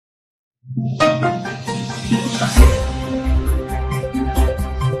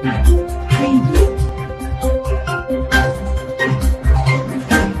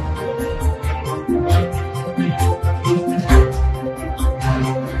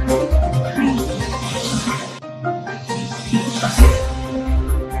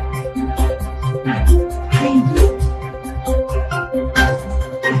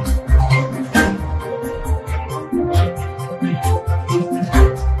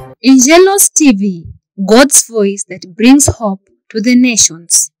Angelos TV, God's voice that brings hope to the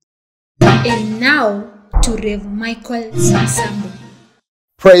nations. And now to Rev. Michael Masambu.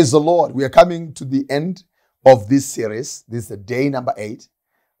 Praise the Lord. We are coming to the end of this series. This is the day number 8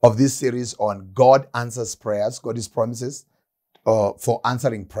 of this series on God answers prayers, God's promises for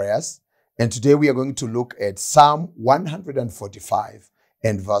answering prayers. And today we are going to look at Psalm 145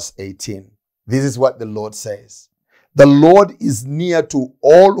 and verse 18. This is what the Lord says. The Lord is near to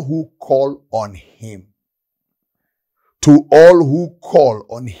all who call on him. To all who call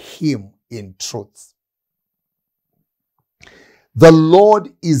on him in truth. The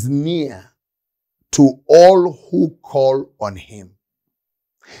Lord is near to all who call on him.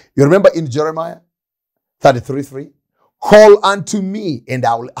 You remember in Jeremiah 33:3? Call unto me and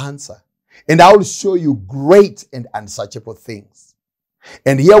I will answer, and I will show you great and unsearchable things.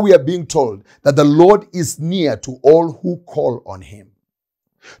 And here we are being told that the Lord is near to all who call on him.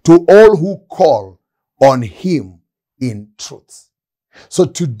 To all who call on him in truth. So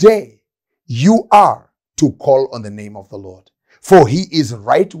today, you are to call on the name of the Lord. For he is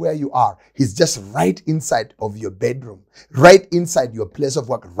right where you are. He's just right inside of your bedroom. Right inside your place of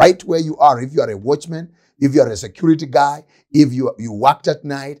work. Right where you are. If you are a watchman, if you are a security guy, if you worked at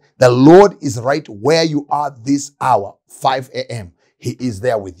night, the Lord is right where you are this hour, 5 a.m. He is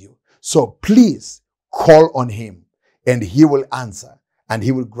there with you. So please call on him and he will answer and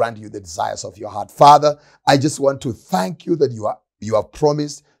he will grant you the desires of your heart. Father, I just want to thank you that you have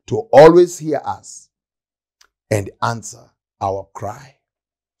promised to always hear us and answer our cry.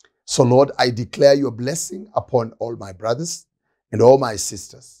 So Lord, I declare your blessing upon all my brothers and all my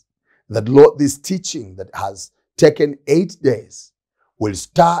sisters. That Lord, this teaching that has taken 8 days will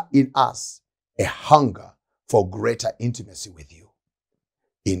stir in us a hunger for greater intimacy with you.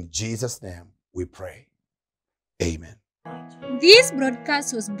 In Jesus' name we pray. Amen. This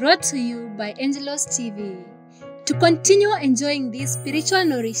broadcast was brought to you by Angelos TV. To continue enjoying this spiritual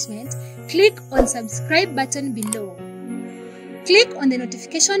nourishment, click on subscribe button below. Click on the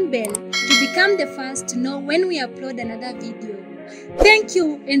notification bell to become the first to know when we upload another video. Thank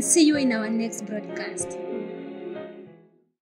you and see you in our next broadcast.